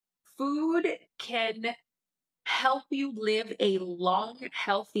food can help you live a long,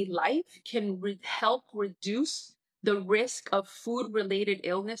 healthy life, can help reduce the risk of food related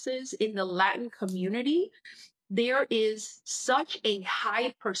illnesses in the Latin community. There is such a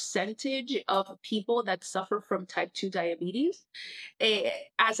high percentage of people that suffer from type 2 diabetes.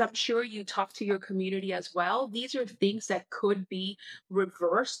 As I'm sure you talk to your community as well, these are things that could be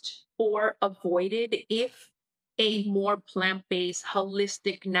reversed or avoided if a more plant-based,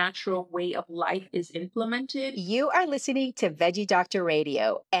 holistic, natural way of life is implemented. You are listening to Veggie Doctor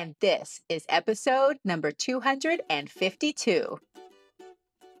Radio, and this is episode number 252.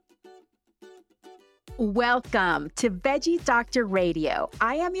 Welcome to Veggie Doctor Radio.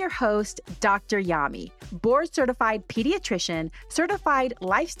 I am your host, Dr. Yami, board-certified pediatrician, certified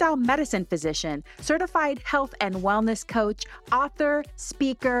lifestyle medicine physician, certified health and wellness coach, author,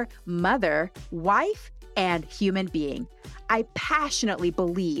 speaker, mother, wife, and human being. I passionately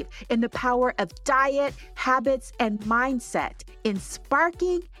believe in the power of diet, habits, and mindset in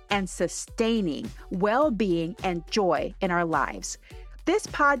sparking and sustaining well-being and joy in our lives. This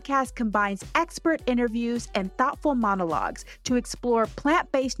podcast combines expert interviews and thoughtful monologues to explore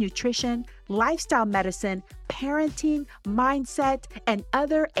plant-based nutrition, lifestyle medicine, parenting, mindset, and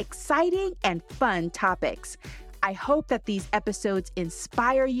other exciting and fun topics. I hope that these episodes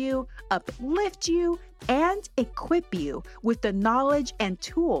inspire you, uplift you, and equip you with the knowledge and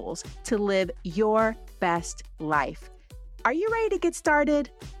tools to live your best life. Are you ready to get started?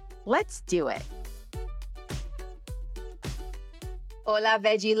 Let's do it. Hola,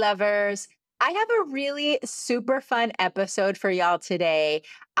 veggie lovers. I have a really super fun episode for y'all today.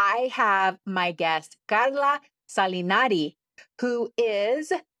 I have my guest, Karla Salinari, who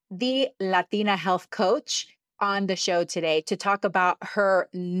is the Latina health coach, on the show today to talk about her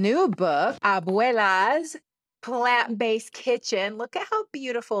new book, Abuela's Plant-Based Kitchen. Look at how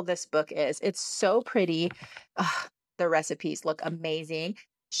beautiful this book is. It's so pretty. Ugh, the recipes look amazing.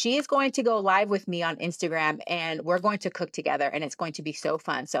 She is going to go live with me on Instagram and we're going to cook together and it's going to be so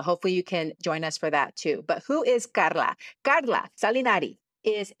fun. So hopefully you can join us for that too. But who is Karla? Karla Salinari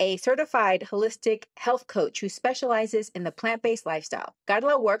is a certified holistic health coach who specializes in the plant-based lifestyle.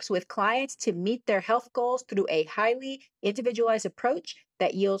 Karla works with clients to meet their health goals through a highly individualized approach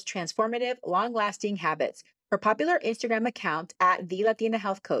that yields transformative, long-lasting habits. Her popular Instagram account at The Latina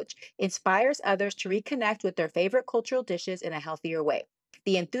Health Coach inspires others to reconnect with their favorite cultural dishes in a healthier way.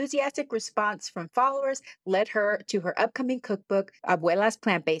 The enthusiastic response from followers led her to her upcoming cookbook, Abuela's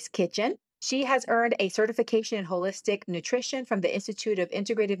Plant-Based Kitchen. She has earned a certification in holistic nutrition from the Institute of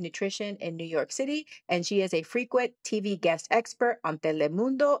Integrative Nutrition in New York City, and she is a frequent TV guest expert on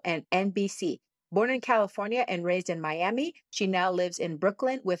Telemundo and NBC. Born in California and raised in Miami, she now lives in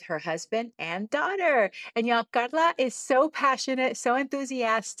Brooklyn with her husband and daughter. And y'all, Karla is so passionate, so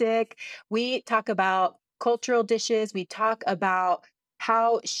enthusiastic. We talk about cultural dishes. We talk about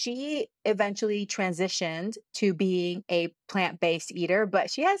how she eventually transitioned to being a plant-based eater, but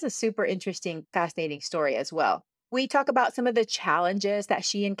she has a super interesting, fascinating story as well. We talk about some of the challenges that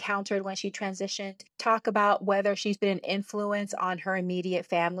she encountered when she transitioned, talk about whether she's been an influence on her immediate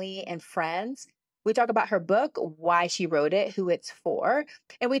family and friends. We talk about her book, why she wrote it, who it's for,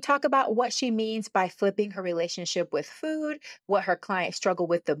 and we talk about what she means by flipping her relationship with food, what her clients struggle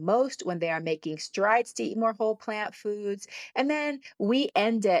with the most when they are making strides to eat more whole plant foods. And then we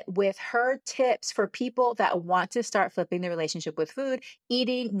end it with her tips for people that want to start flipping their relationship with food,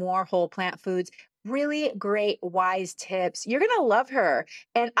 eating more whole plant foods. Really great, wise tips. You're going to love her.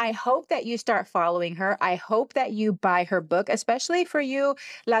 And I hope that you start following her. I hope that you buy her book, especially for you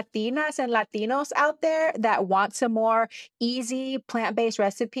Latinas and Latinos out there that want some more easy plant-based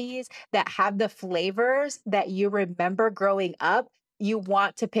recipes that have the flavors that you remember growing up. You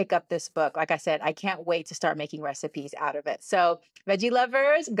want to pick up this book. Like I said, I can't wait to start making recipes out of it. So veggie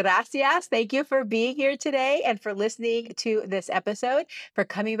lovers, gracias. Thank you for being here today and for listening to this episode, for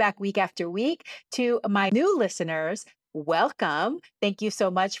coming back week after week. To my new listeners, welcome. Thank you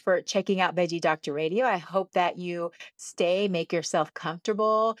so much for checking out Veggie Doctor Radio. I hope that you stay, make yourself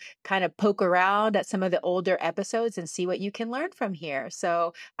comfortable, kind of poke around at some of the older episodes and see what you can learn from here.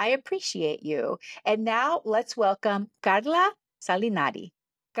 So I appreciate you. And now let's welcome Karla Salinari.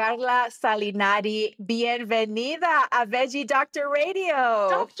 Karla Salinari, bienvenida a Veggie Doctor Radio.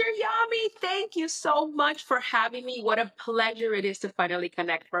 Dr. Yami, thank you so much for having me. What a pleasure it is to finally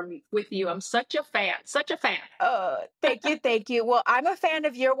connect with you. I'm such a fan, such a fan. Thank you, thank you. Well, I'm a fan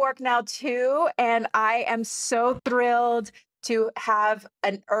of your work now too, and I am so thrilled to have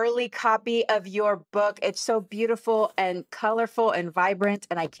an early copy of your book. It's so beautiful and colorful and vibrant,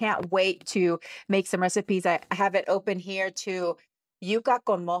 and I can't wait to make some recipes. I have it open here to yuca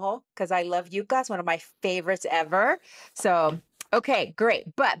con mojo because I love yuca. It's one of my favorites ever. So, okay,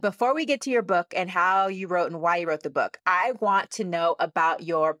 great. But before we get to your book and how you wrote and why you wrote the book, I want to know about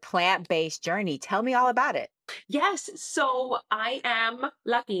your plant-based journey. Tell me all about it. Yes. So I am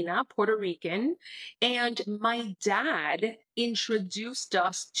Latina, Puerto Rican, and my dad introduced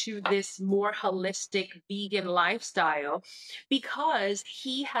us to this more holistic vegan lifestyle because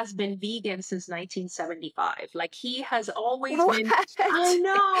he has been vegan since 1975. Like he has always been, I What?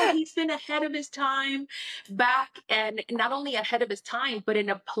 know, he's been ahead of his time back, and not only ahead of his time, but in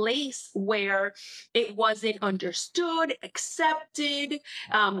a place where it wasn't understood, accepted,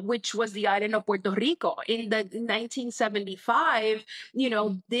 which was the island of Puerto Rico. In the 1975,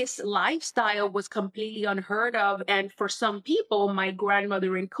 this lifestyle was completely unheard of. And for some people, my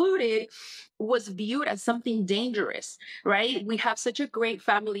grandmother included, was viewed as something dangerous, right? We have such a great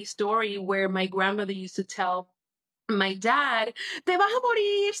family story where my grandmother used to tell my dad, te vas a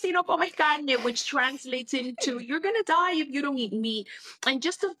morir si no comes carne, which translates into you're going to die if you don't eat meat. And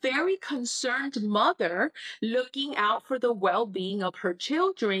just a very concerned mother looking out for the well being of her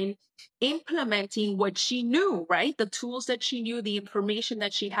children, implementing what she knew, right? The tools that she knew, the information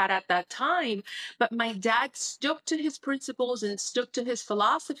that she had at that time. But my dad stuck to his principles and stuck to his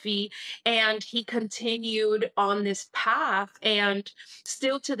philosophy, and he continued on this path. And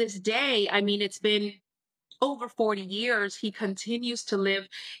still to this day, I mean, it's been over 40 years, he continues to live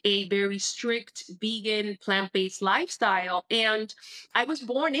a very strict vegan, plant based lifestyle. And I was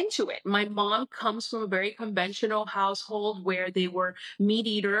born into it. My mom comes from a very conventional household where they were meat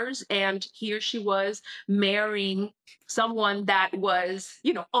eaters. And here she was marrying someone that was,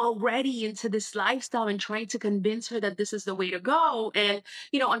 already into this lifestyle and trying to convince her that this is the way to go. And,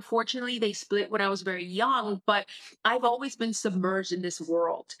 unfortunately, they split when I was very young, but I've always been submerged in this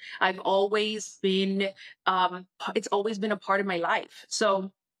world. I've always been it's always been a part of my life. So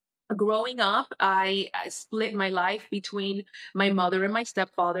growing up, I split my life between my mother and my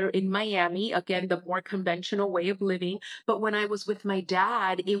stepfather in Miami. Again, the more conventional way of living. But when I was with my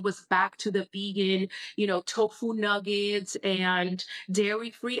dad, it was back to the vegan, tofu nuggets and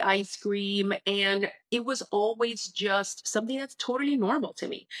dairy free ice cream. And it was always just something that's totally normal to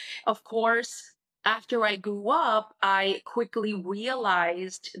me. Of course, after I grew up, I quickly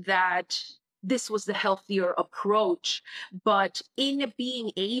realized that this was the healthier approach. But in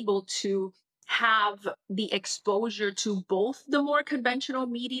being able to have the exposure to both the more conventional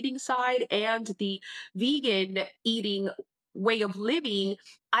meat eating side and the vegan eating way of living,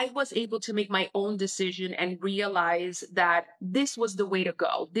 I was able to make my own decision and realize that this was the way to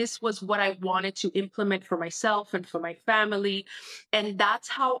go. This was what I wanted to implement for myself and for my family. And that's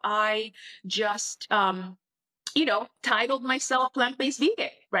how I just titled myself plant based vegan,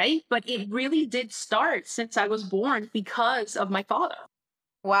 right? But it really did start since I was born because of my father.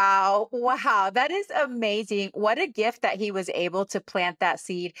 Wow. Wow. That is amazing. What a gift that he was able to plant that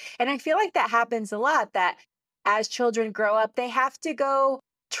seed. And I feel like that happens a lot that as children grow up, they have to go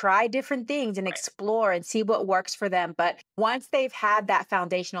try different things and Right. explore and see what works for them. But once they've had that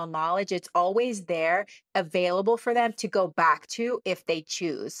foundational knowledge, it's always there available for them to go back to if they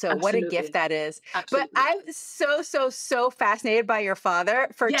choose. So, what a gift Absolutely. that is. But Absolutely. I'm so, so, so fascinated by your father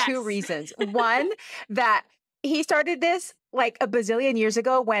for two Yes. reasons. One, that he started this like a bazillion years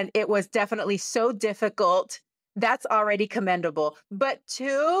ago when it was definitely so difficult. That's already commendable. But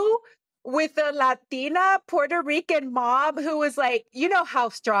two, with a Latina Puerto Rican mom who was like, you know how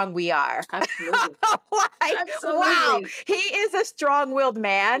strong we are. Absolutely. Like, wow, Absolutely. he is a strong-willed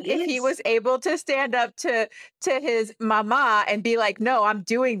man He if he is. was able to stand up to his mama and be like, no, I'm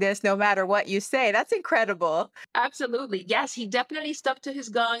doing this no matter what you say. That's incredible. Absolutely. Yes, he definitely stuck to his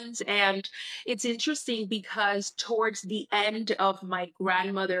guns. And it's interesting because towards the end of my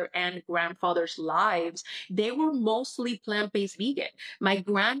grandmother and grandfather's lives, they were mostly plant based vegan. My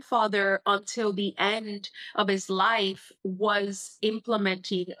grandfather, until the end of his life, was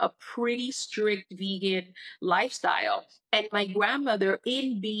implementing a pretty strict vegan lifestyle. And my grandmother,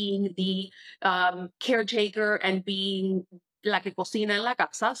 in being the caretaker and being la que cocina en la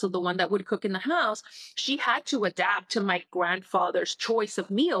casa, so the one that would cook in the house, she had to adapt to my grandfather's choice of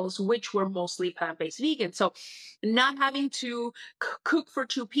meals, which were mostly plant based vegan. So, not having to cook for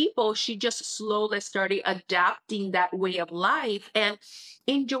two people, she just slowly started adapting that way of life and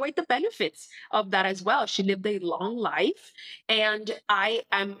enjoyed the benefits of that as well. She lived a long life. And I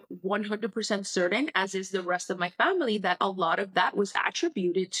am 100% certain, as is the rest of my family, that a lot of that was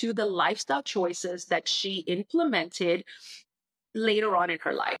attributed to the lifestyle choices that she implemented later on in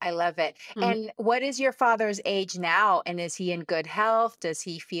her life. I love it. Mhm. And what is your father's age now? And is he in good health? Does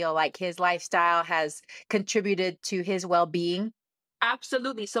he feel like his lifestyle has contributed to his well being?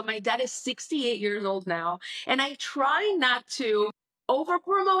 Absolutely. So my dad is 68 years old now, and I try not to over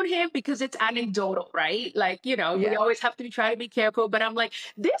promote him because it's anecdotal, right? Like, we Yeah. always have to try to be careful, but I'm like,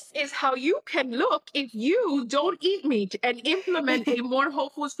 this is how you can look if you don't eat meat and implement a more whole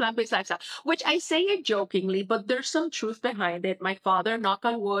foods plant-based lifestyle, which I say it jokingly, but there's some truth behind it. My father, knock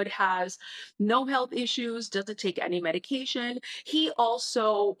on wood, has no health issues, doesn't take any medication. He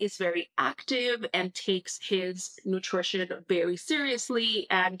also is very active and takes his nutrition very seriously.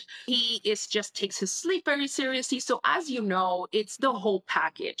 And he is just takes his sleep very seriously. So as you know, it's the whole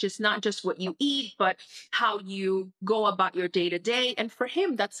package. It's not just what you eat, but how you go about your day to day. And for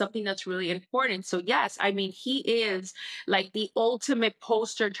him, that's something that's really important. So yes, I mean, he is like the ultimate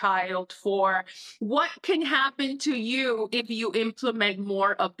poster child for what can happen to you if you implement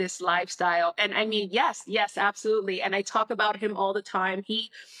more of this lifestyle. And I mean, yes, yes, absolutely. And I talk about him all the time. He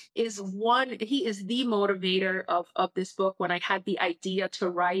is the motivator of this book. When I had the idea to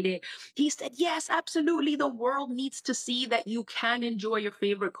write it, he said, yes, absolutely. The world needs to see that you can enjoy your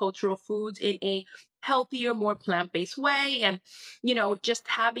favorite cultural foods in a healthier, more plant-based way. And, just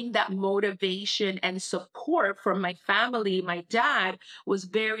having that motivation and support from my family, my dad was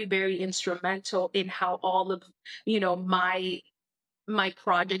very, very instrumental in how all of, my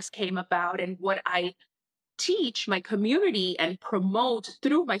projects came about and what I teach my community and promote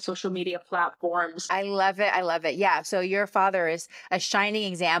through my social media platforms. I love it. I love it. Yeah. So your father is a shining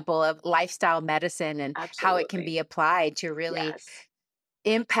example of lifestyle medicine and how it can Absolutely. be applied to really Yes.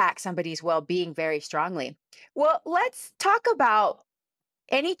 impact somebody's well-being very strongly. Well, let's talk about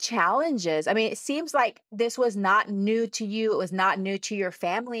any challenges. I mean, it seems like this was not new to you. It was not new to your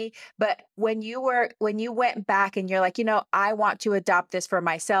family, but when you went back and you're like, I want to adopt this for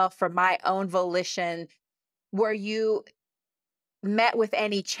myself, for my own volition, were you met with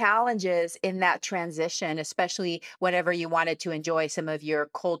any challenges in that transition, especially whenever you wanted to enjoy some of your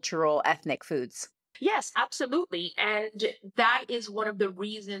cultural ethnic foods? Yes, absolutely. And that is one of the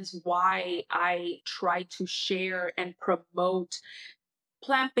reasons why I try to share and promote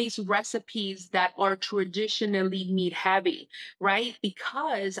plant-based recipes that are traditionally meat heavy, right?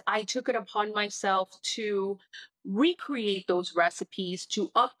 Because I took it upon myself to recreate those recipes, to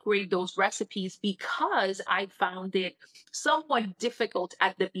upgrade those recipes because I found it somewhat difficult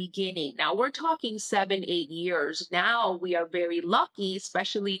at the beginning. Now we're talking 7, 8 years. Now we are very lucky,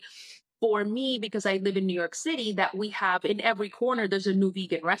 especially for me, because I live in New York City, that we have in every corner, there's a new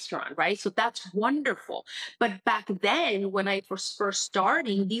vegan restaurant, right? So that's wonderful. But back then, when I was first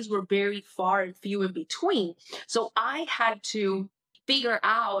starting, these were very far and few in between. So I had to figure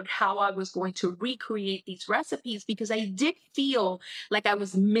out how I was going to recreate these recipes because I did feel like I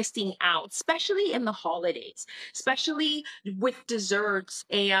was missing out, especially in the holidays, especially with desserts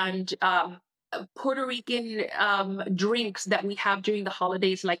and Puerto Rican drinks that we have during the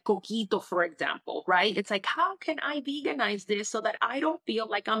holidays, like coquito, for example, right? It's like, how can I veganize this so that I don't feel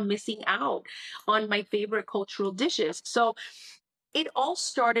like I'm missing out on my favorite cultural dishes? So it all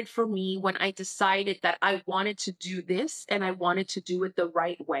started for me when I decided that I wanted to do this and I wanted to do it the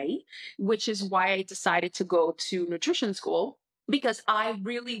right way, which is why I decided to go to nutrition school because I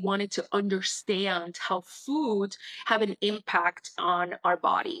really wanted to understand how food have an impact on our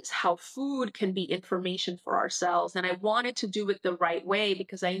bodies, how food can be information for ourselves. And I wanted to do it the right way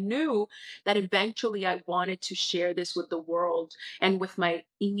because I knew that eventually I wanted to share this with the world and with my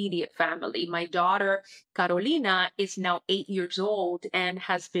immediate family. My daughter Carolina is now 8 years old and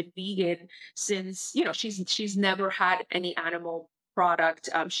has been vegan since, she's never had any animal product.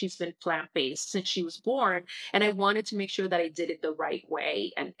 She's been plant-based since she was born. And I wanted to make sure that I did it the right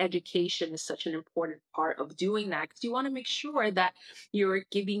way. And education is such an important part of doing that because you want to make sure that you're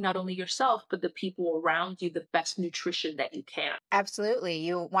giving not only yourself, but the people around you the best nutrition that you can. Absolutely.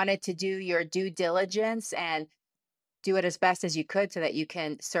 You wanted to do your due diligence and do it as best as you could so that you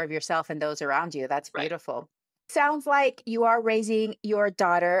can serve yourself and those around you. That's Right. beautiful. Sounds like you are raising your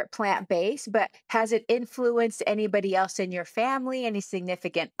daughter plant based, but has it influenced anybody else in your family, any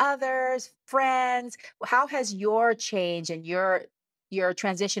significant others, friends? How has your change and your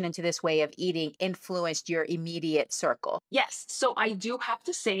transition into this way of eating influenced your immediate circle? Yes. So I do have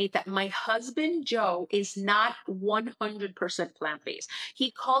to say that my husband, Joe, is not 100% plant based.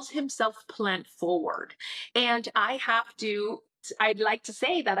 He calls himself plant forward. And I have to I'd like to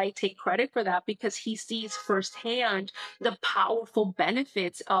say that I take credit for that because he sees firsthand the powerful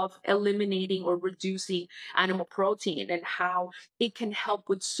benefits of eliminating or reducing animal protein and how it can help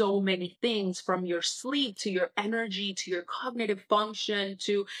with so many things, from your sleep to your energy to your cognitive function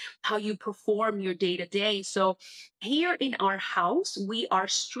to how you perform your day to day. So here in our house, we are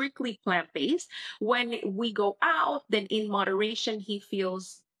strictly plant based. When we go out, then in moderation, he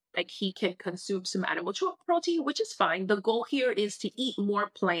feels like he can consume some animal protein, which is fine. The goal here is to eat more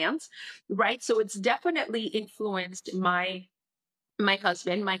plants, right? So it's definitely influenced my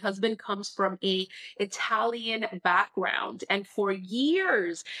husband. My husband comes from a Italian background, and for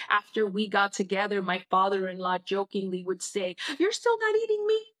years after we got together, my father-in-law jokingly would say, "You're still not eating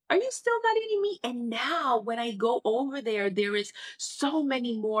meat? Are you still not eating meat?" And now when I go over there, there is so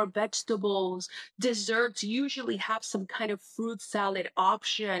many more vegetables. Desserts usually have some kind of fruit salad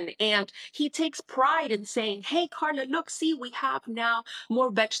option, and he takes pride in saying, "Hey, Karla, look, see, we have now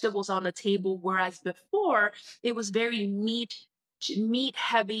more vegetables on the table," whereas before it was very meat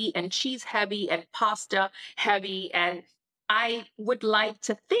heavy and cheese heavy and pasta heavy. And I would like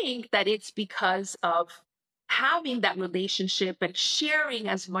to think that it's because of having that relationship and sharing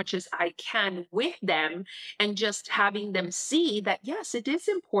as much as I can with them, and just having them see that yes, it is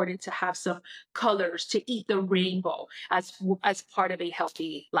important to have some colors, to eat the rainbow as part of a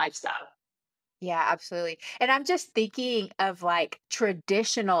healthy lifestyle. Yeah, absolutely. And I'm just thinking of like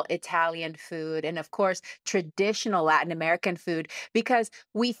traditional Italian food and, of course, traditional Latin American food, because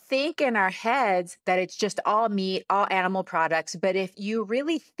we think in our heads that it's just all meat, all animal products. But if you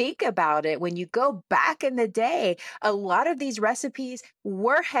really think about it, when you go back in the day, a lot of these recipes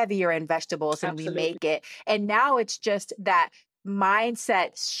were heavier in vegetables than we Absolutely. make it. And now it's just that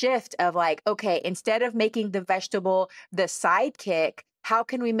mindset shift of like, okay, instead of making the vegetable the sidekick, how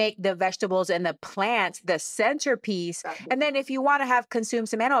can we make the vegetables and the plants the centerpiece? Exactly. And then if you want to have consume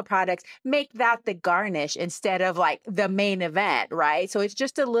some animal products, make that the garnish instead of like the main event, right? So it's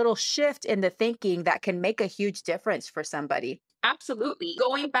just a little shift in the thinking that can make a huge difference for somebody. Absolutely.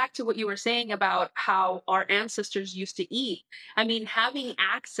 Going back to what you were saying about how our ancestors used to eat, I mean, having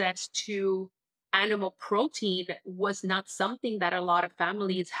access to animal protein was not something that a lot of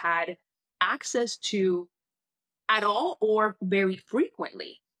families had access to at all or very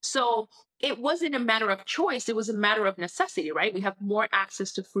frequently. So it wasn't a matter of choice, it was a matter of necessity, right? We have more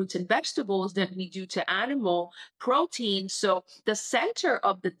access to fruits and vegetables than we do to animal protein. So the center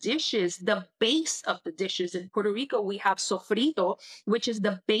of the dishes, the base of the dishes in Puerto Rico, we have sofrito, which is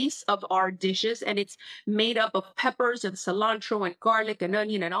the base of our dishes. And it's made up of peppers and cilantro and garlic and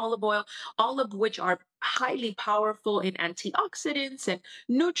onion and olive oil, all of which are highly powerful in antioxidants and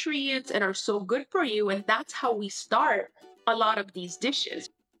nutrients and are so good for you. And that's how we start a lot of these dishes.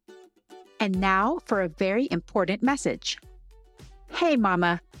 And now for a very important message. Hey,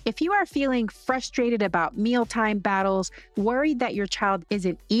 Mama, if you are feeling frustrated about mealtime battles, worried that your child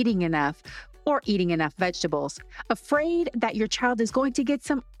isn't eating enough or eating enough vegetables, afraid that your child is going to get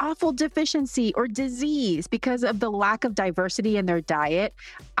some awful deficiency or disease because of the lack of diversity in their diet,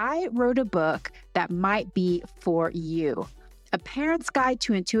 I wrote a book that might be for you. A Parent's Guide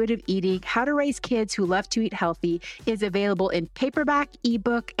to Intuitive Eating: How to Raise Kids Who Love to Eat Healthy is available in paperback,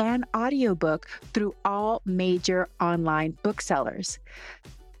 ebook, and audiobook through all major online booksellers.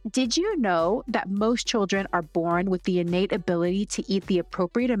 Did you know that most children are born with the innate ability to eat the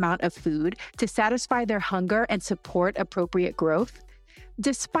appropriate amount of food to satisfy their hunger and support appropriate growth?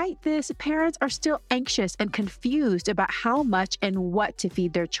 Despite this, parents are still anxious and confused about how much and what to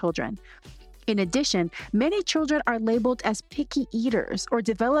feed their children. In addition, many children are labeled as picky eaters or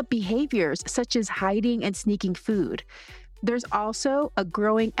develop behaviors such as hiding and sneaking food. There's also a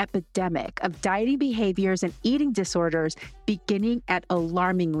growing epidemic of dieting behaviors and eating disorders beginning at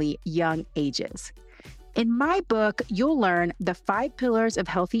alarmingly young ages. In my book, you'll learn the 5 pillars of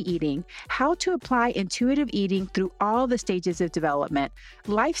healthy eating, how to apply intuitive eating through all the stages of development,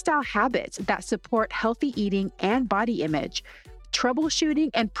 lifestyle habits that support healthy eating and body image, troubleshooting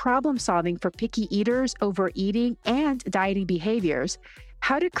and problem solving for picky eaters, overeating, and dieting behaviors,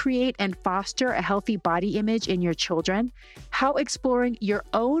 how to create and foster a healthy body image in your children, how exploring your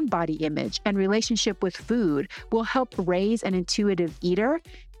own body image and relationship with food will help raise an intuitive eater,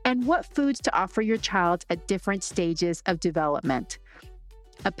 and what foods to offer your child at different stages of development.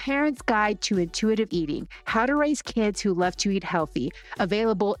 A Parent's Guide to Intuitive Eating: How to Raise Kids Who Love to Eat Healthy,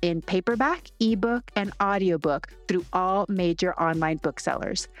 available in paperback, ebook, and audiobook through all major online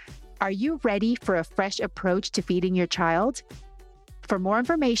booksellers. Are you ready for a fresh approach to feeding your child? For more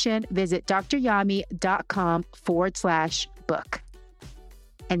information, visit dryami.com/book.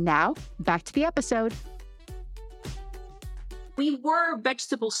 And now, back to the episode. we were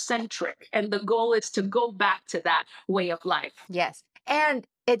vegetable centric, and the goal is to go back to that way of life. Yes. And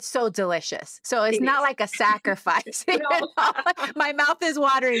it's so delicious. So it's It not is. like a sacrifice. You No. know? My mouth is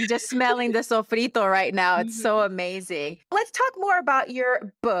watering just smelling the sofrito right now. It's so Mhm. amazing. Let's talk more about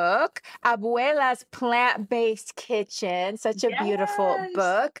your book, Abuela's Plant Based Kitchen. Such a beautiful Yes.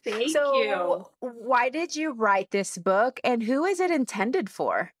 book. Thank you. So, why did you write this book and who is it intended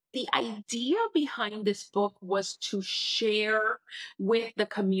for? The idea behind this book was to share with the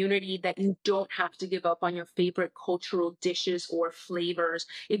community that you don't have to give up on your favorite cultural dishes or flavors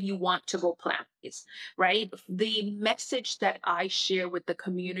if you want to go plant based, right? The message that I share with the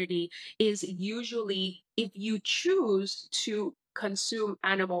community is usually if you choose to consume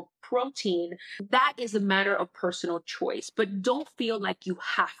animal protein, that is a matter of personal choice, but don't feel like you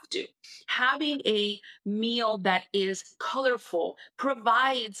have to. Having a meal that is colorful,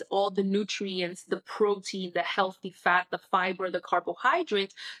 provides all the nutrients, the protein, the healthy fat, the fiber, the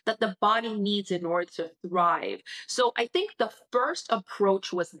carbohydrates that the body needs in order to thrive. So I think the first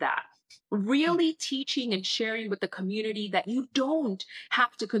approach was that. Really teaching and sharing with the community that you don't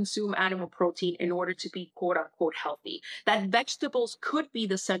have to consume animal protein in order to be quote unquote healthy, that vegetables could be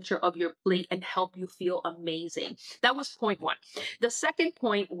the center of your plate and help you feel amazing. That was point one. The second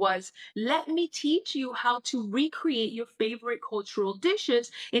point was let me teach you how to recreate your favorite cultural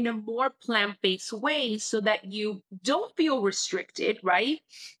dishes in a more plant based way so that you don't feel restricted, right?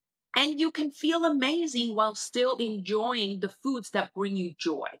 And you can feel amazing while still enjoying the foods that bring you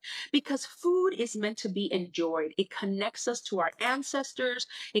joy. Because food is meant to be enjoyed. It connects us to our ancestors,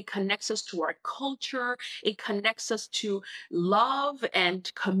 it connects us to our culture, it connects us to love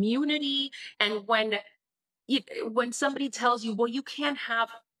and community. And when somebody tells you, well, you can't have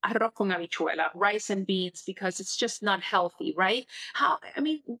arroz con habichuela, rice and beans, because it's just not healthy, right? How, I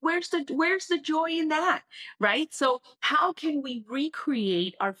mean, where's the joy in that, right? So how can we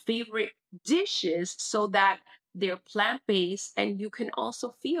recreate our favorite dishes so that they're plant-based and you can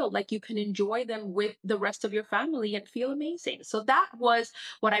also feel like you can enjoy them with the rest of your family and feel amazing? So that was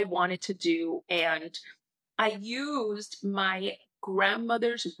what I wanted to do. And I used my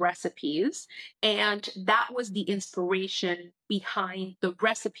grandmother's recipes, and that was the inspiration behind the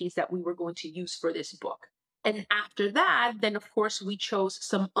recipes that we were going to use for this book. And after that, then of course, we chose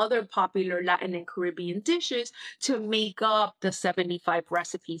some other popular Latin and Caribbean dishes to make up the 75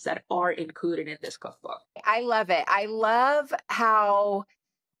 recipes that are included in this cookbook. I love it. I love how,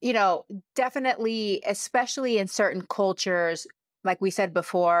 you know, definitely, especially in certain cultures, like we said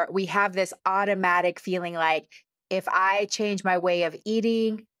before, we have this automatic feeling like if I change my way of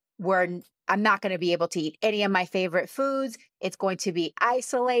eating, I'm not going to be able to eat any of my favorite foods. It's going to be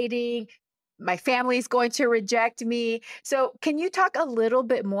isolating. My family's going to reject me. So, can you talk a little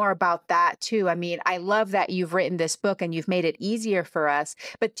bit more about that too? I mean, I love that you've written this book and you've made it easier for us,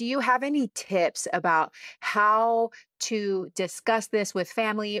 but do you have any tips about how to discuss this with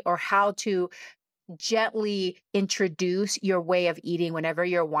family or how to gently introduce your way of eating whenever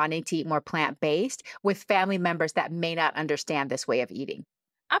you're wanting to eat more plant based with family members that may not understand this way of eating?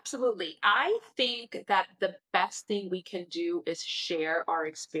 Absolutely. I think that the best thing we can do is share our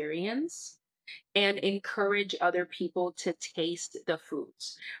experience and encourage other people to taste the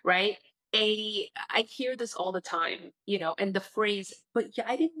foods, right? I hear this all the time, and the phrase, but yeah,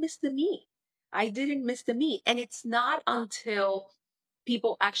 I didn't miss the meat. I didn't miss the meat. And it's not until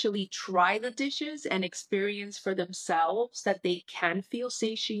people actually try the dishes and experience for themselves that they can feel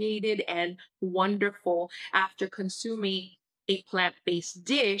satiated and wonderful after consuming a plant-based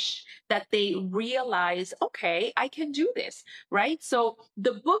dish that they realize, okay, I can do this, right? So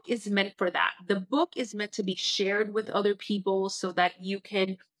the book is meant for that. The book is meant to be shared with other people so that you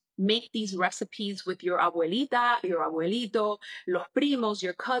can make these recipes with your abuelita, your abuelito, los primos,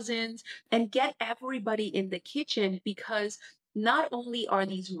 your cousins, and get everybody in the kitchen because not only are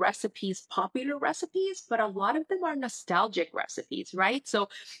these recipes popular recipes, but a lot of them are nostalgic recipes, right? So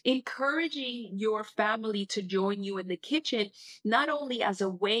encouraging your family to join you in the kitchen, not only as a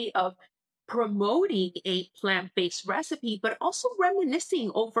way of promoting a plant-based recipe, but also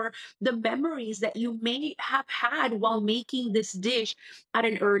reminiscing over the memories that you may have had while making this dish at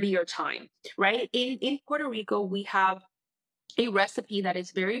an earlier time, right? In Puerto Rico, we have a recipe that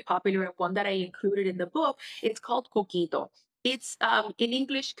is very popular and one that I included in the book. It's called coquito. It's in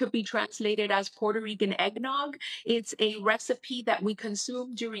English could be translated as Puerto Rican eggnog. It's a recipe that we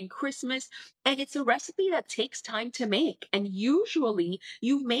consume during Christmas, and it's a recipe that takes time to make. And usually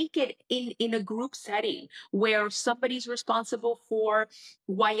you make it in a group setting where somebody's responsible for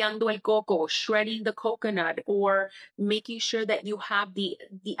guayando el coco, shredding the coconut, or making sure that you have the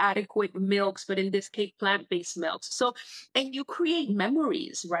adequate milks, but in this case plant-based milks. So, and you create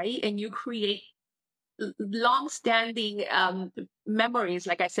memories, right? And you create long-standing memories,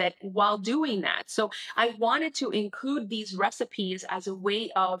 like I said, while doing that. So I wanted to include these recipes as a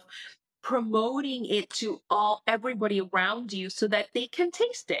way of promoting it to everybody around you so that they can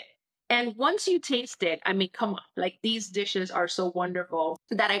taste it. And once you taste it, I mean, come on, like these dishes are so wonderful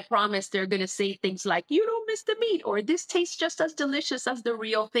that I promise they're going to say things like, you don't miss the meat, or this tastes just as delicious as the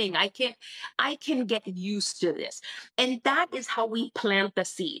real thing. I can get used to this. And that is how we plant the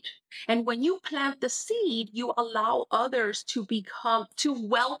seed. And when you plant the seed, you allow others to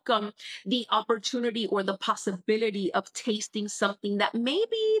welcome the opportunity or the possibility of tasting something that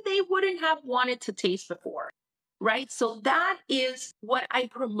maybe they wouldn't have wanted to taste before. Right. So that is what I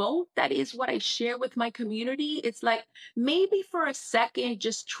promote. That is what I share with my community. It's like maybe for a second,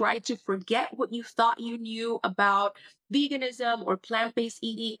 just try to forget what you thought you knew about veganism or plant based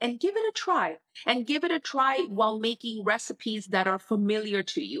eating and give it a try. And give it a try while making recipes that are familiar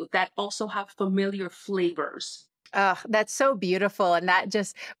to you, that also have familiar flavors. Oh, that's so beautiful. And that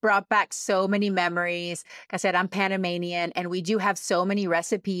just brought back so many memories. Like I said, I'm Panamanian, and we do have so many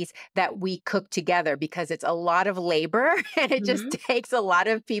recipes that we cook together because it's a lot of labor and it just Mhm. takes a lot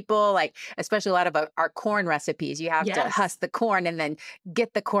of people, like, especially a lot of our corn recipes. You have to Yes. husk the corn and then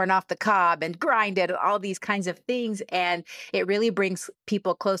get the corn off the cob and grind it, all these kinds of things. And it really brings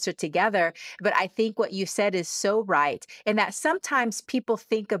people closer together. But I think what you said is so right. And that sometimes people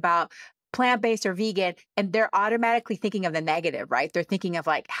think about plant-based or vegan and they're automatically thinking of the negative, right? They're thinking of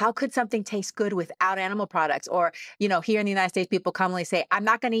like, how could something taste good without animal products? Or, here in the United States, people commonly say, I'm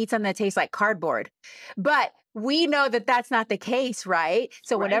not going to eat something that tastes like cardboard. But we know that that's not the case, right?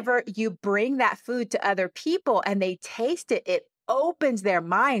 So Right. whenever you bring that food to other people and they taste it, it opens their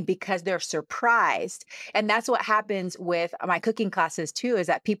mind because they're surprised. And that's what happens with my cooking classes too, is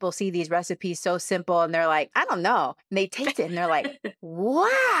that people see these recipes so simple and they're like, I don't know. And they taste it and they're like,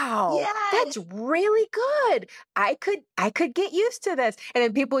 wow, Yes. that's really good. I could get used to this. And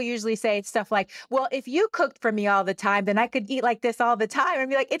then people usually say stuff like, well, if you cooked for me all the time, then I could eat like this all the time. And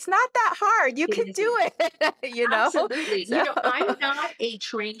be like, it's not that hard. You It can isn't. do it, Absolutely. So I'm not a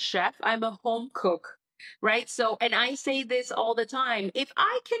trained chef. I'm a home cook, right? So, and I say this all the time. If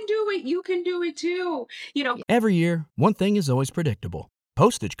I can do it, you can do it too. You know, Every year, one thing is always predictable.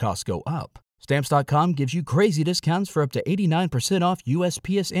 Postage costs go up. Stamps.com gives you crazy discounts for up to 89% off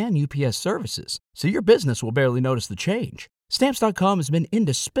USPS and UPS services, so your business will barely notice the change. Stamps.com has been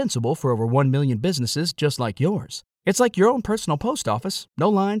indispensable for over 1 million businesses just like yours. It's like your own personal post office. No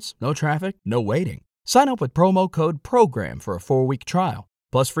lines, no traffic, no waiting. Sign up with promo code PROGRAM for a 4-week trial,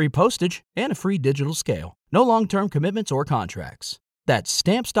 plus free postage and a free digital scale. No long-term commitments or contracts. That's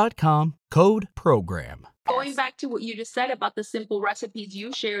Stamps.com, code PROGRAM. going yes. back to what you just said about the simple recipes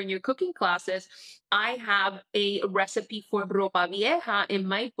you share in your cooking classes, I have a recipe for ropa vieja in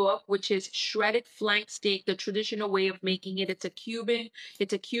my book, which is shredded flank steak, the traditional way of making it. It's a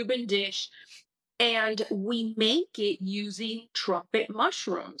Cuban dish. And we make it using trumpet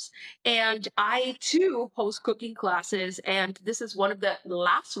mushrooms. And I too host cooking classes, and this is one of the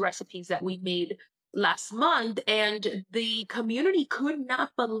last recipes that we made last month. And the community could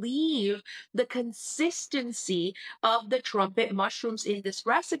not believe the consistency of the trumpet mushrooms in this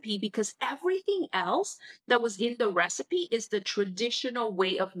recipe, because everything else that was in the recipe is the traditional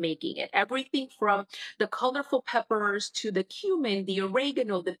way of making it. Everything from the colorful peppers to the cumin, the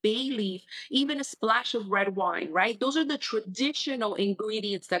oregano, the bay leaf, even a splash of red wine, right? Those are the traditional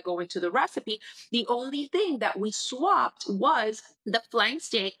ingredients that go into the recipe. The only thing that we swapped was the flank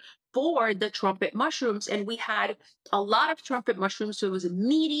steak for the trumpet mushrooms. And we had a lot of trumpet mushrooms, so it was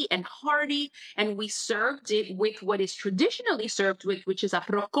meaty and hearty. And we served it with what is traditionally served with, which is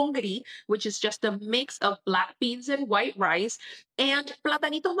arroz con gris, which is just a mix of black beans and white rice, and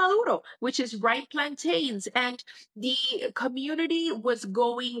platanitos maduro, which is ripe plantains. And the community was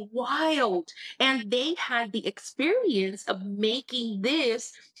going wild, and they had the experience of making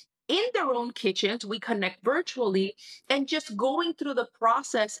this in their own kitchens. We connect virtually, and just going through the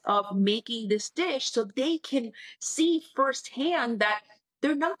process of making this dish so they can see firsthand that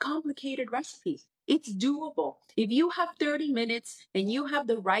they're not complicated recipes. It's doable. If you have 30 minutes and you have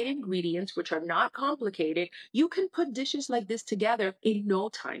the right ingredients, which are not complicated, you can put dishes like this together in no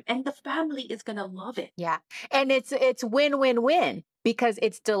time. And the family is going to love it. Yeah. And it's win-win-win because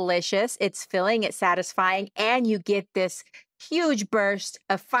it's delicious, it's filling, it's satisfying, and you get this huge burst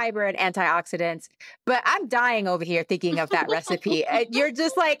of fiber and antioxidants. But I'm dying over here thinking of that recipe. And you're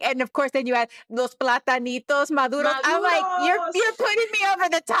just like, and of course, then you add los platanitos maduros. I'm like, Maduros! you're putting me over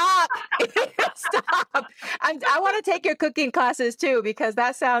the top. Stop. I want to take your cooking classes too, because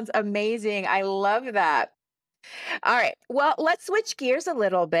that sounds amazing. I love that. All right. Well, let's switch gears a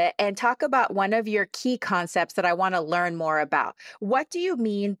little bit and talk about one of your key concepts that I want to learn more about. What do you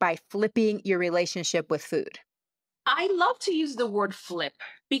mean by flipping your relationship with food? I love to use the word flip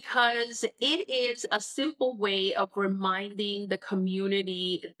because it is a simple way of reminding the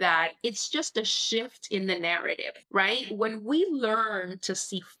community that it's just a shift in the narrative, right? When we learn to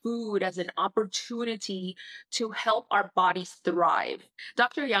see food as an opportunity to help our bodies thrive.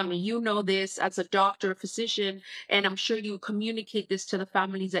 Dr. Yami, you know this as a doctor, physician, and I'm sure you communicate this to the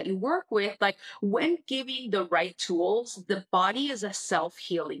families that you work with. Like when giving the right tools, the body is a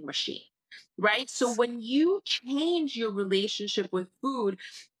self-healing machine, right? So when you change your relationship with food,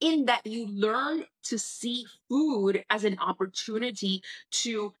 in that you learn to see food as an opportunity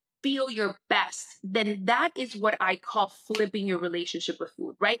to feel your best, then that is what I call flipping your relationship with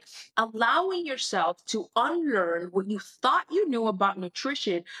food, right? Allowing yourself to unlearn what you thought you knew about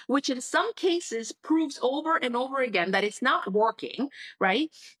nutrition, which in some cases proves over and over again that it's not working, right?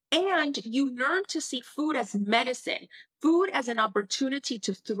 And you learn to see food as medicine, food as an opportunity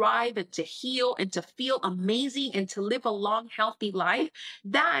to thrive and to heal and to feel amazing and to live a long, healthy life.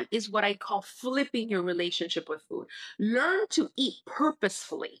 That is what I call flipping your relationship with food. Learn to eat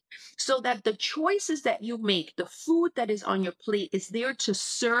purposefully so that the choices that you make, the food that is on your plate, is there to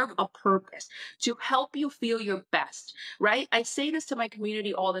serve a purpose, to help you feel your best, right? I say this to my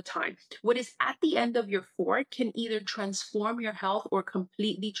community all the time. What is at the end of your fork can either transform your health or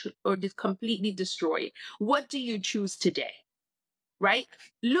completely destroy it. What do you choose today? Right?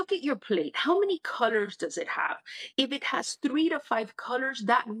 Look at your plate. How many colors does it have? If it has 3 to 5 colors,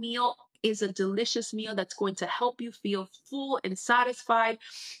 that meal is a delicious meal that's going to help you feel full and satisfied.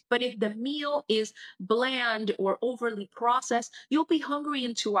 But if the meal is bland or overly processed, you'll be hungry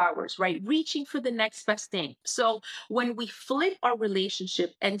in 2 hours, right? Reaching for the next best thing. So when we flip our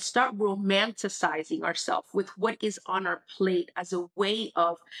relationship and start romanticizing ourselves with what is on our plate as a way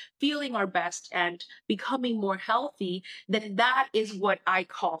of feeling our best and becoming more healthy, then that is what I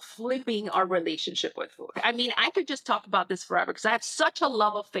call flipping our relationship with food. I mean, I could just talk about this forever because I have such a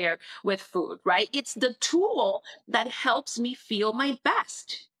love affair with food, right? It's the tool that helps me feel my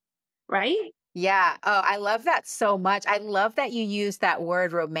best, right? Yeah. Oh, I love that so much. I love that you use that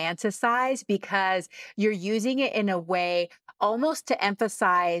word romanticize because you're using it in a way almost to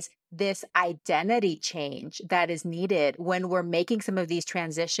emphasize this identity change that is needed when we're making some of these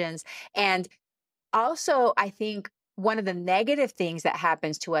transitions. And also, I think one of the negative things that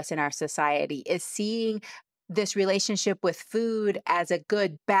happens to us in our society is seeing this relationship with food as a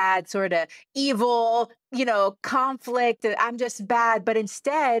good, bad, sort of evil, conflict. I'm just bad. But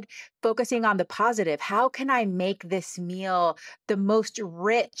instead, focusing on the positive. How can I make this meal the most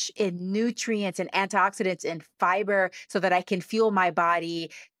rich in nutrients and antioxidants and fiber so that I can fuel my body?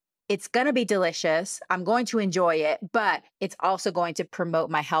 It's going to be delicious. I'm going to enjoy it, but it's also going to promote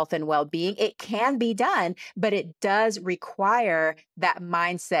my health and well being. It can be done, but it does require that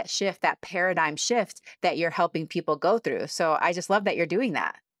mindset shift, that paradigm shift that you're helping people go through. So I just love that you're doing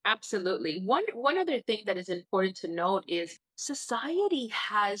that. Absolutely. One other thing that is important to note is society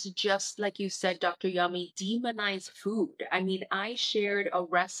has, just like you said, Dr. Yummy, demonized food. I mean, I shared a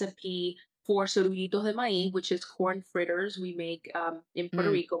recipe for sorullitos de maíz, which is corn fritters we make in Puerto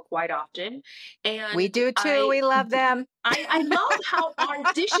Mm, Rico quite often. we And do too. We love them. I love how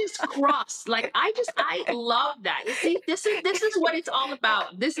our dishes cross. Like I love that. You see, this is what it's all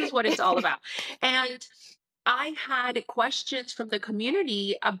about. This is what it's all about. And I had questions from the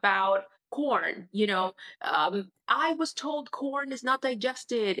community about corn. I was told corn is not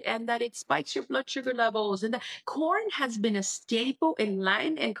digested and that it spikes your blood sugar levels. And that corn has been a staple in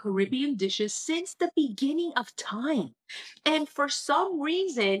Latin and Caribbean dishes since the beginning of time. And for some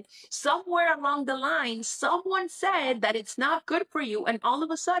reason, somewhere along the line, someone said that it's not good for you. And all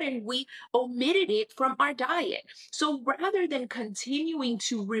of a sudden, we omitted it from our diet. So rather than continuing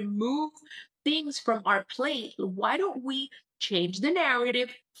to remove things from our plate, why don't we change the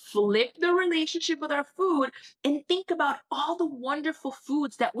narrative, flip the relationship with our food, and think about all the wonderful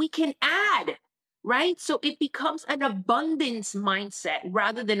foods that we can add, right? So it becomes an abundance mindset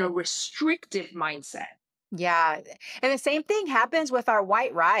rather than a restrictive mindset. Yeah. And the same thing happens with our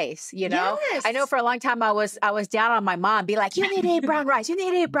white rice, you know? I know Yes. for a long time I was down on my mom, be like, you need to eat brown rice, you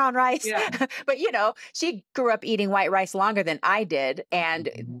need to eat brown rice. Yeah. But you know, she grew up eating white rice longer than I did.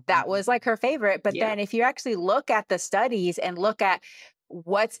 And that was like her favorite. But Yeah. then if you actually look at the studies and look at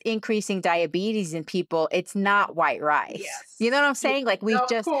what's increasing diabetes in people, it's not white rice. Yes. You know what I'm saying? Like we've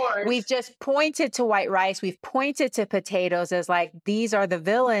Of course. just pointed to white rice, we've pointed to potatoes as like these are the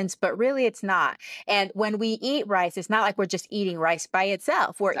villains, but really it's not. And when we eat rice, it's not like we're just eating rice by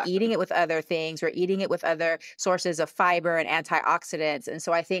itself. We're Exactly. eating it with other things. We're eating it with other sources of fiber and antioxidants. And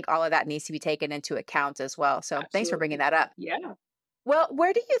so I think all of that needs to be taken into account as well. So thanks for bringing that up. Yeah. Well,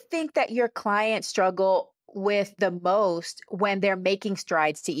 where do you think that your clients struggle with the most when they're making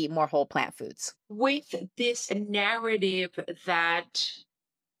strides to eat more whole plant foods? With this narrative that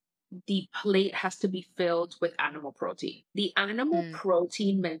the plate has to be filled with animal protein. The animal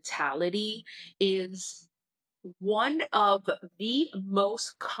protein mentality is one of the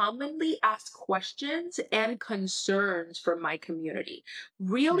most commonly asked questions and concerns from my community.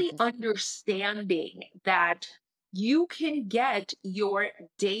 Really understanding that you can get your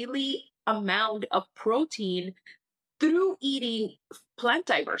daily amount of protein through eating plant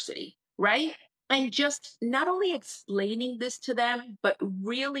diversity, right? And just not only explaining this to them, but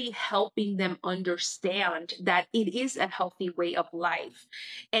really helping them understand that it is a healthy way of life.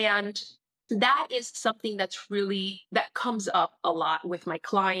 And that is something that comes up a lot with my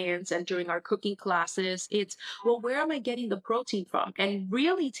clients and during our cooking classes. It's, well, where am I getting the protein from? And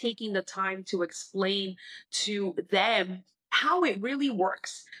really taking the time to explain to them how it really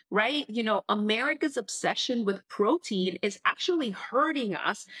works, right? You know, America's obsession with protein is actually hurting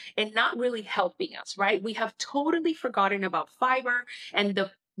us and not really helping us, right? We have totally forgotten about fiber, and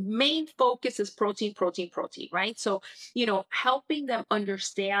the main focus is protein, protein, protein, right? So, you know, helping them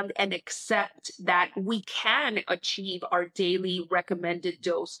understand and accept that we can achieve our daily recommended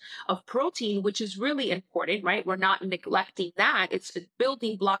dose of protein, which is really important, right? We're not neglecting that. It's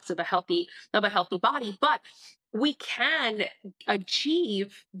building blocks of a healthy body, but we can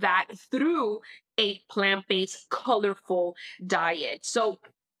achieve that through a plant-based, colorful diet. So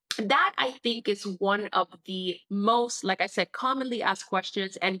that I think is one of the most, like I said, commonly asked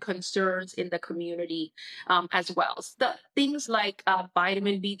questions and concerns in the community as well. The things like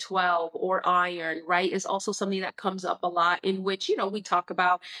vitamin B12 or iron, right, is also something that comes up a lot, in which, you know, we talk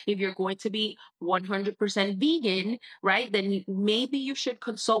about if you're going to be 100% vegan, right, then maybe you should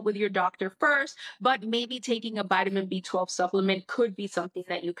consult with your doctor first, but maybe taking a vitamin B12 supplement could be something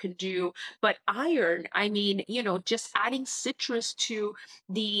that you can do. But iron, I mean, you know, just adding citrus to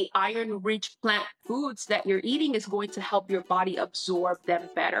the iron-rich plant foods that you're eating is going to help your body absorb them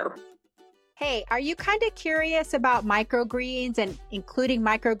better. Hey, are you kind of curious about microgreens and including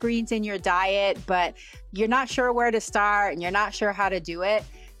microgreens in your diet, but you're not sure where to start and you're not sure how to do it?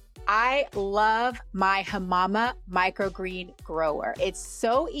 I love my Hamama microgreen grower. It's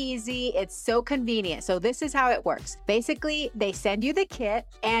so easy. It's so convenient. So this is how it works. Basically, they send you the kit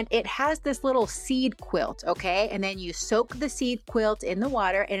and it has this little seed quilt, okay? And then you soak the seed quilt in the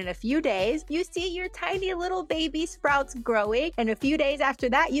water, and in a few days, you see your tiny little baby sprouts growing. And a few days after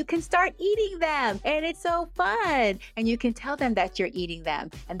that, you can start eating them. And it's so fun. And you can tell them that you're eating them.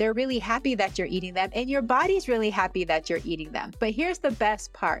 And they're really happy that you're eating them. And your body's really happy that you're eating them. But here's the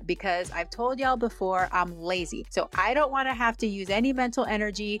best part, because I've told y'all before, I'm lazy. So I don't want to have to use any mental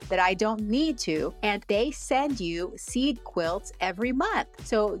energy that I don't need to. And they send you seed quilts every month.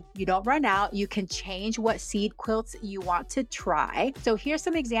 So you don't run out. You can change what seed quilts you want to try. So here's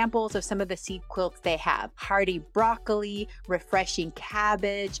some examples of some of the seed quilts they have. Hearty broccoli, refreshing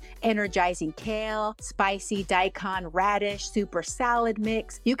cabbage, energizing kale, spicy daikon radish, super salad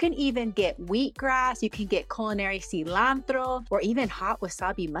mix. You can even get wheatgrass. You can get culinary cilantro, or even hot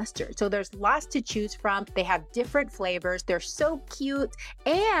wasabi mustard. So there's lots to choose from. They have different flavors. They're so cute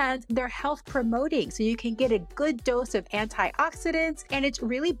and they're health promoting. So you can get a good dose of antioxidants and it's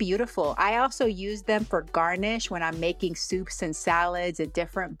really beautiful. I also use them for garnish when I'm making soups and salads and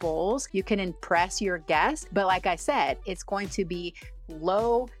different bowls. You can impress your guests. But like I said, it's going to be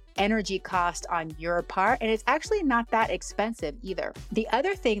low energy cost on your part, and it's actually not that expensive either. The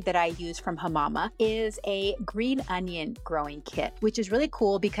other thing that I use from Hamama is a green onion growing kit, which is really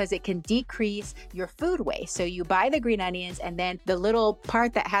cool because it can decrease your food waste. So you buy the green onions, and then the little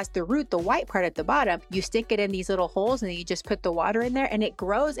part that has the root, the white part at the bottom, you stick it in these little holes, and then you just put the water in there and it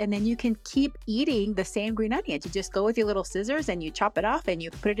grows, and then you can keep eating the same green onions. You just go with your little scissors and you chop it off and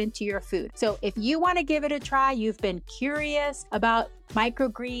you put it into your food. So if you want to give it a try, you've been curious about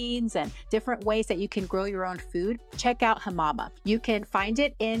microgreens and different ways that you can grow your own food, check out Hamama. You can find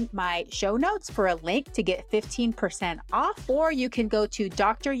it in my show notes for a link to get 15% off, or you can go to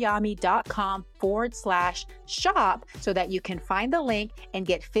dryami.com/shop so that you can find the link and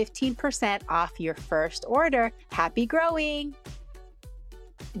get 15% off your first order. Happy growing!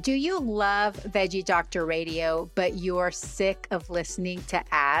 Do you love Veggie Doctor Radio, but you're sick of listening to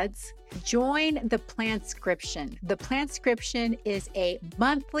ads? Join the Planscription. The Planscription is a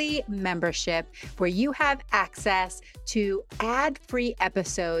monthly membership where you have access to ad-free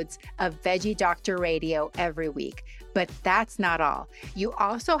episodes of Veggie Doctor Radio every week. But that's not all. You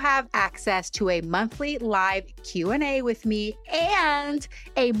also have access to a monthly live Q&A with me and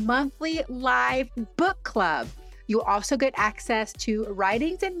a monthly live book club. You also get access to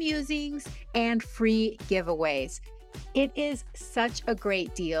writings and musings and free giveaways. It is such a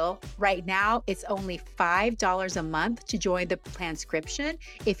great deal. Right now, it's only $5 a month to join the Planscription.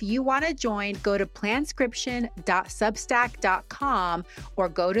 If you want to join, go to planscription.substack.com or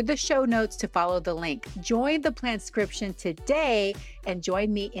go to the show notes to follow the link. Join the Planscription today and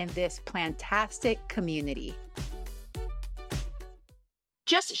join me in this plantastic community.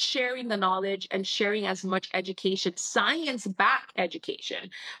 Just sharing the knowledge and sharing as much education, science-backed education,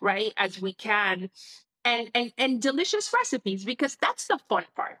 right, as we can, and delicious recipes, because that's the fun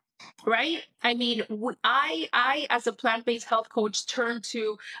part, right? I mean, I as a plant-based health coach turn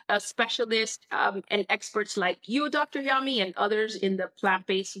to a specialist and experts like you, Dr. Yami, and others in the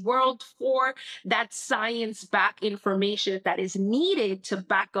plant-based world for that science-backed information that is needed to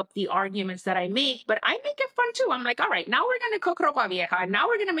back up the arguments that I make. But I make it fun too. I'm like, all right, now we're going to cook ropa vieja. Now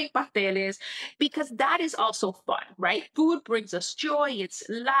we're going to make pasteles, because that is also fun, right? Food brings us joy. It's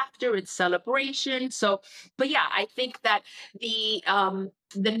laughter. It's celebration. So, but yeah, I think that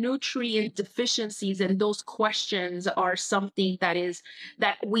the nutrient deficiencies and those questions are something that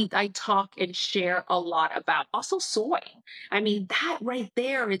I talk and share a lot about. Also soy. I mean, that right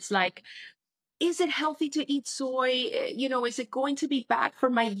there, it's like, is it healthy to eat soy? You know, is it going to be bad for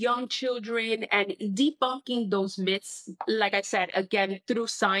my young children? And debunking those myths, like I said, again, through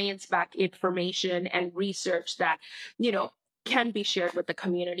science-backed information and research that, you know, can be shared with the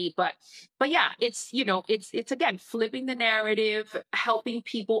community. But yeah, it's, you know, it's again, flipping the narrative, helping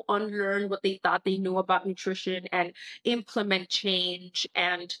people unlearn what they thought they knew about nutrition and implement change.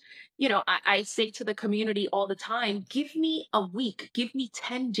 And, you know, I say to the community all the time, give me a week, give me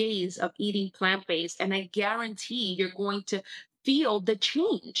 10 days of eating plant-based, and I guarantee you're going to feel the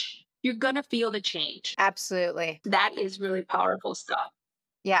change. You're going to feel the change. Absolutely. That is really powerful stuff.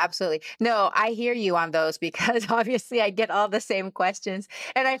 Yeah, absolutely. No, I hear you on those because obviously I get all the same questions.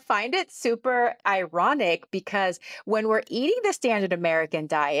 And I find it super ironic because when we're eating the standard American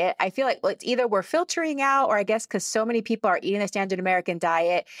diet, I feel like it's either we're filtering out, or I guess because so many people are eating the standard American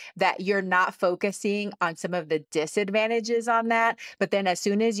diet that you're not focusing on some of the disadvantages on that. But then as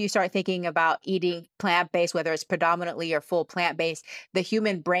soon as you start thinking about eating plant-based, whether it's predominantly or full plant-based, the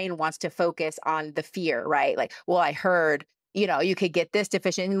human brain wants to focus on the fear, right? Like, well, I heard, you know, you could get this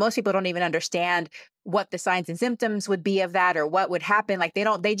deficient. And most people don't even understand what the signs and symptoms would be of that or what would happen. Like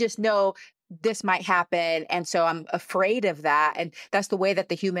they just know this might happen. And so I'm afraid of that. And that's the way that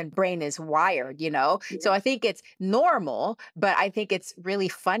the human brain is wired, you know? Yeah. So I think it's normal, but I think it's really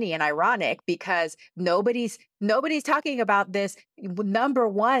funny and ironic because nobody's talking about this number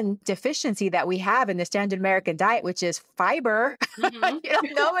one deficiency that we have in the standard American diet, which is fiber. Mm-hmm. You know,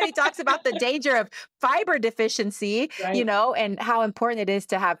 nobody talks about the danger of fiber deficiency, Right. you know, and how important it is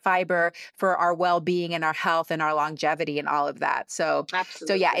to have fiber for our well-being and our health and our longevity and all of that. So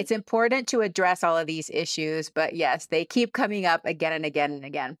yeah, it's important to address all of these issues, but yes, they keep coming up again and again and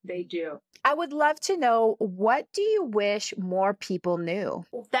again. They do. I would love to know, what do you wish more people knew?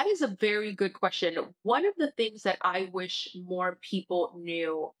 Well, that is a very good question. One of the things that I wish more people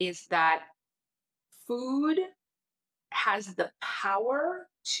knew is that food has the power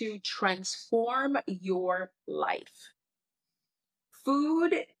to transform your life.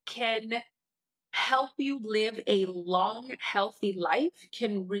 Food can help you live a long, healthy life,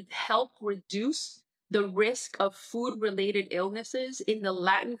 can help reduce the risk of food-related illnesses in the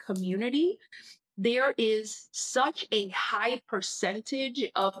Latin community. There is such a high percentage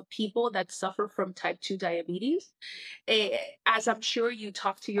of people that suffer from type 2 diabetes. As I'm sure you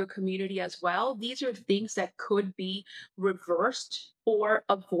talk to your community as well, these are things that could be reversed or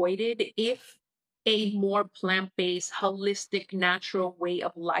avoided if a more plant-based, holistic, natural way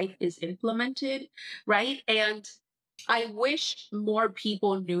of life is implemented, right? And I wish more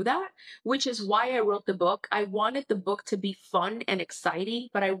people knew that, which is why I wrote the book. I wanted the book to be fun and exciting,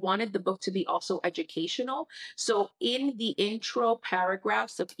 but I wanted the book to be also educational. So, in the intro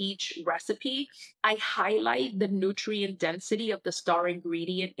paragraphs of each recipe, I highlight the nutrient density of the star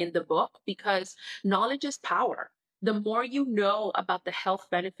ingredient in the book because knowledge is power. The more you know about the health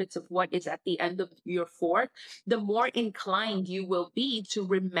benefits of what is at the end of your fork, the more inclined you will be to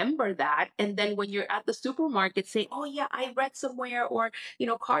remember that. And then when you're at the supermarket, say, oh, yeah, I read somewhere, or,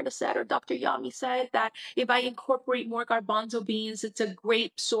 Karla said, or Dr. Yami said that if I incorporate more garbanzo beans, it's a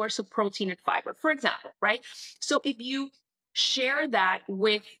great source of protein and fiber, for example, right? So if you share that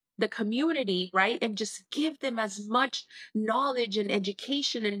with the community, right, and just give them as much knowledge and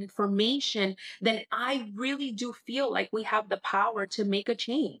education and information, then I really do feel like we have the power to make a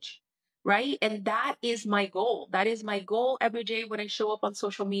change, right? And that is my goal. That is my goal every day when I show up on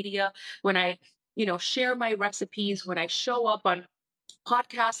social media, when I, share my recipes, when I show up on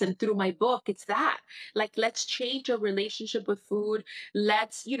podcasts and through my book. It's that, like, let's change our relationship with food.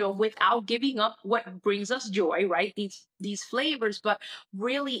 Let's, without giving up what brings us joy, right? These flavors, but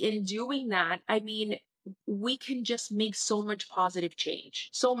really in doing that, I mean, we can just make so much positive change,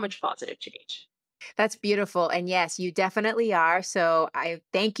 so much positive change. That's beautiful. And yes, you definitely are. So I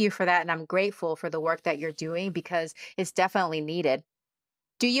thank you for that. And I'm grateful for the work that you're doing because it's definitely needed.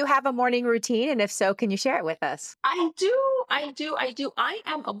 Do you have a morning routine? And if so, can you share it with us? I do. I do. I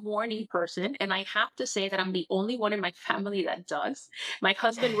am a morning person, and I have to say that I'm the only one in my family that does. My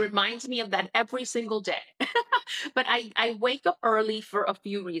husband reminds me of that every single day. But I wake up early for a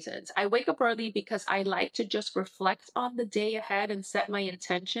few reasons. I wake up early because I like to just reflect on the day ahead and set my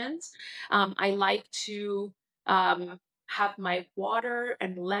intentions. I like to have my water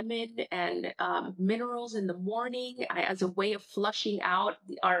and lemon and minerals in the morning as a way of flushing out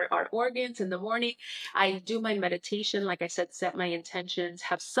our organs in the morning. I do my meditation, like I said, set my intentions,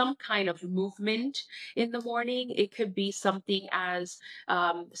 have some kind of movement in the morning. It could be something as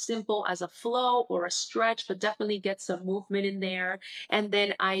simple as a flow or a stretch, but definitely get some movement in there. And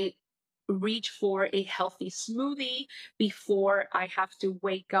then I reach for a healthy smoothie before I have to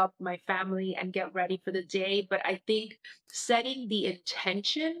wake up my family and get ready for the day. But I think setting the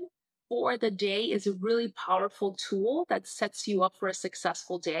intention for the day is a really powerful tool that sets you up for a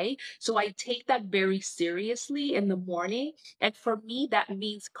successful day. So I take that very seriously in the morning. And for me, that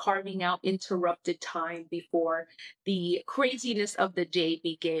means carving out interrupted time before the craziness of the day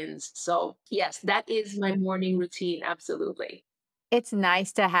begins. So, yes, that is my morning routine. Absolutely. It's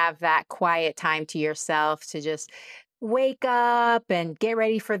nice to have that quiet time to yourself to just wake up and get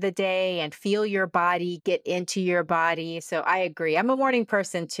ready for the day and feel your body, get into your body. So I agree. I'm a morning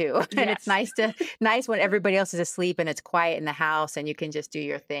person too. And it's Yes. nice when everybody else is asleep and it's quiet in the house and you can just do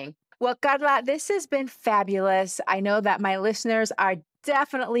your thing. Well, Carla, this has been fabulous. I know that my listeners are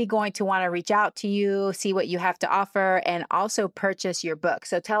definitely going to want to reach out to you, see what you have to offer, and also purchase your book.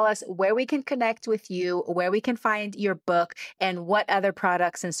 So tell us where we can connect with you, where we can find your book, and what other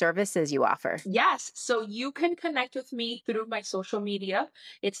products and services you offer. Yes. So you can connect with me through my social media.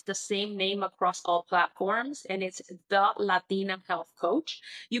 It's the same name across all platforms, and it's The Latina Health Coach.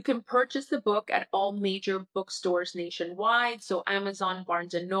 You can purchase the book at all major bookstores nationwide. So Amazon,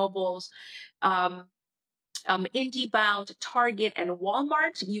 Barnes and Nobles, um, IndieBound, Target, and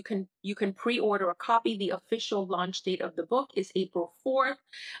Walmart. You can pre-order a copy. The official launch date of the book is April 4th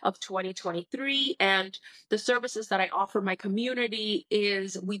of 2023. And the services that I offer my community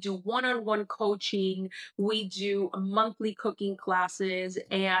is we do one-on-one coaching, we do monthly cooking classes,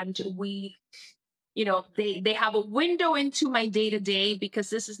 and they have a window into my day to day because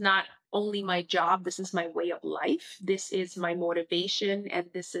this is not only my job, this is my way of life, this is my motivation, and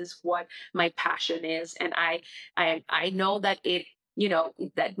this is what my passion is. And I know that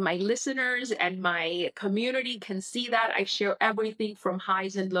that my listeners and my community can see that I share everything from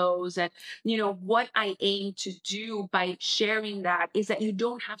highs and lows. And what I aim to do by sharing that is that you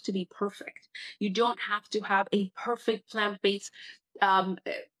don't have to be perfect, you don't have to have a perfect plant-based um,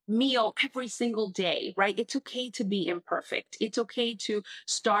 meal every single day, right? It's okay to be imperfect. It's okay to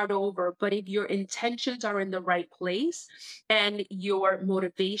start over. But if your intentions are in the right place and your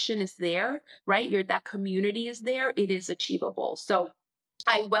motivation is there, right? That community is there, it is achievable. So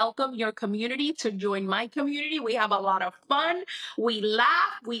I welcome your community to join my community. We have a lot of fun. We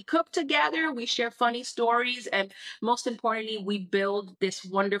laugh, we cook together, we share funny stories, and most importantly, we build this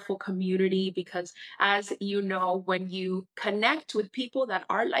wonderful community because, as you know, when you connect with people that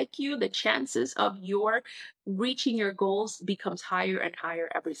are like you, the chances of your reaching your goals becomes higher and higher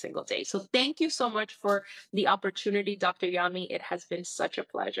every single day. So thank you so much for the opportunity, Dr. Yami. It has been such a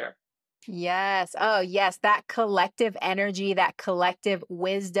pleasure. Yes. Oh, yes. That collective energy, that collective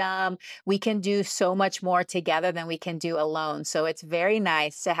wisdom. We can do so much more together than we can do alone. So it's very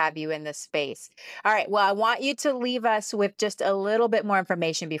nice to have you in this space. All right. Well, I want you to leave us with just a little bit more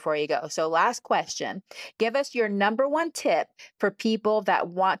information before you go. So, last question. Give us your number one tip for people that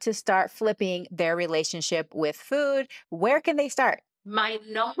want to start flipping their relationship with food. Where can they start? My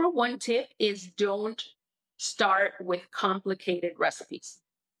number one tip is don't start with complicated recipes.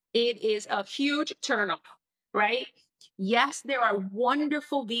 It is a huge turnoff, right? Yes, there are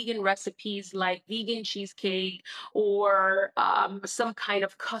wonderful vegan recipes like vegan cheesecake or some kind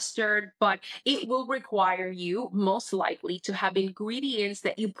of custard, but it will require you most likely to have ingredients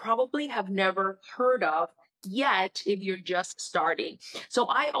that you probably have never heard of yet if you're just starting. So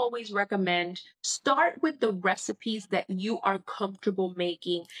I always recommend start with the recipes that you are comfortable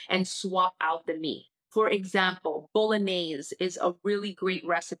making and swap out the meat. For example, bolognese is a really great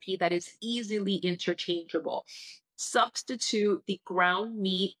recipe that is easily interchangeable. Substitute the ground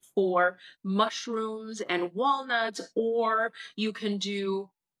meat for mushrooms and walnuts, or you can do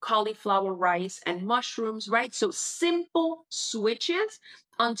cauliflower rice and mushrooms, right? So simple switches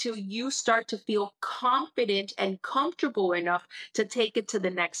until you start to feel confident and comfortable enough to take it to the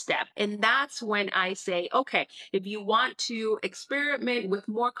next step. And that's when I say, okay, if you want to experiment with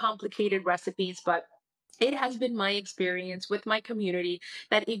more complicated recipes, but it has been my experience with my community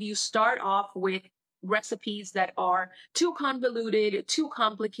that if you start off with recipes that are too convoluted, too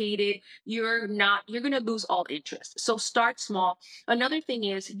complicated, you're going to lose all interest. So start small. Another thing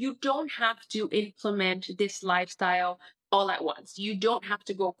is you don't have to implement this lifestyle all at once. You don't have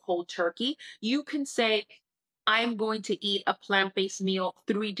to go cold turkey. You can say, I'm going to eat a plant based meal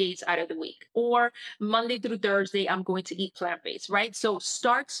 3 days out of the week, or Monday through Thursday, I'm going to eat plant based, right? So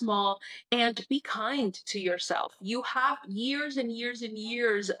start small and be kind to yourself. You have years and years and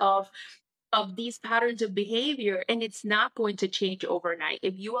years of these patterns of behavior, and it's not going to change overnight.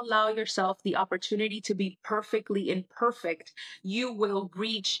 If you allow yourself the opportunity to be perfectly imperfect, you will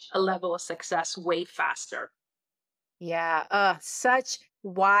reach a level of success way faster. Yeah, such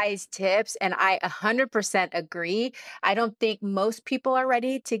wise tips. And I 100% agree. I don't think most people are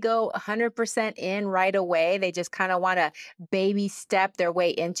ready to go 100% in right away. They just kind of want to baby step their way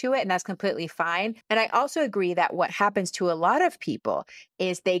into it. And that's completely fine. And I also agree that what happens to a lot of people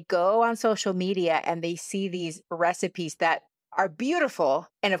is they go on social media and they see these recipes that are beautiful.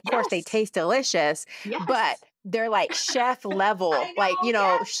 And of course, they Yes. taste delicious, but Yes. they're like chef level, I like,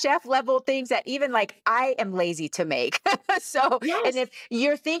 know. Yes. chef level things that even like I am lazy to make. So, and Yes. if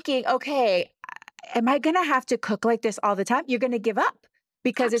you're thinking, okay, am I going to have to cook like this all the time? You're going to give up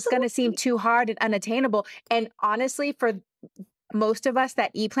because it's going to seem Absolutely. too hard and unattainable. And honestly, for most of us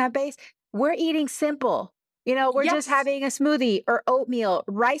that eat plant based, we're eating simple. We're just Yes. having a smoothie or oatmeal,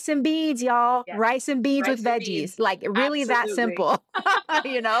 rice and beans, y'all, Yes. rice and beans with Rice and veggies, beans. like really that Absolutely. simple,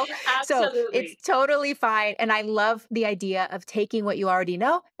 you know? So it's Absolutely. totally fine. And I love the idea of taking what you already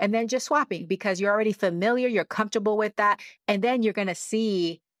know and then just swapping because you're already familiar, you're comfortable with that. And then you're going to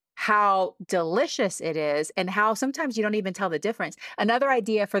see how delicious it is and how sometimes you don't even tell the difference. Another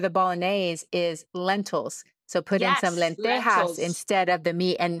idea for the bolognese is lentils. So put in some Yes. lentejas Lentils. instead of the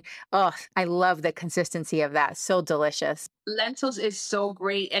meat. And oh, I love the consistency of that. So delicious. Lentils is so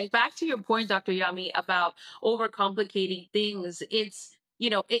great. And back to your point, Dr. Yami, about overcomplicating things,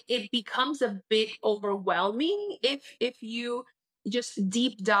 it becomes a bit overwhelming if you just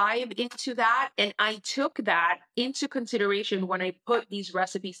deep dive into that. And I took that into consideration when I put these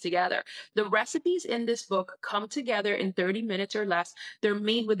recipes together. The recipes in this book come together in 30 minutes or less. They're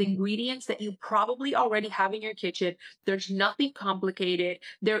made with ingredients that you probably already have in your kitchen. There's nothing complicated.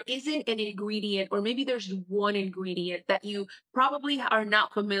 There isn't an ingredient, or maybe there's one ingredient that you probably are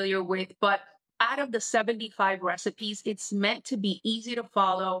not familiar with, but out of the 75 recipes, it's meant to be easy to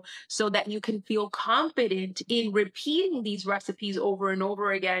follow so that you can feel confident in repeating these recipes over and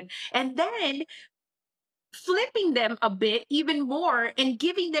over again. And then flipping them a bit even more and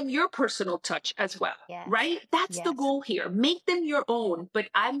giving them your personal touch as well, Yes. right? That's the Yes. goal here. Make them your own, but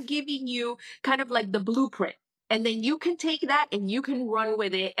I'm giving you kind of like the blueprint. And then you can take that and you can run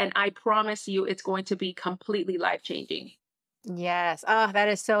with it. And I promise you, it's going to be completely life changing. Yes. Oh, that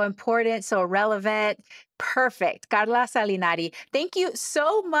is so important, so relevant. Perfect. Karla Salinari, thank you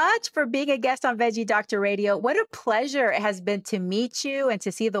so much for being a guest on Veggie Doctor Radio. What a pleasure it has been to meet you and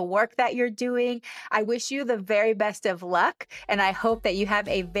to see the work that you're doing. I wish you the very best of luck, and I hope that you have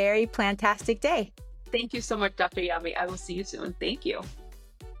a very plantastic day. Thank you so much, Dr. Yami. I will see you soon. Thank you.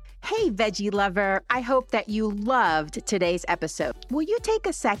 Hey, veggie lover, I hope that you loved today's episode. Will you take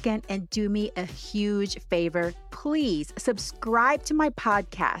a second and do me a huge favor? Please subscribe to my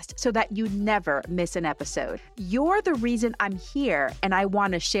podcast so that you never miss an episode. You're the reason I'm here, and I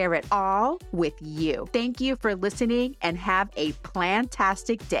want to share it all with you. Thank you for listening and have a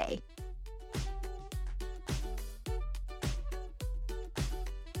plantastic day.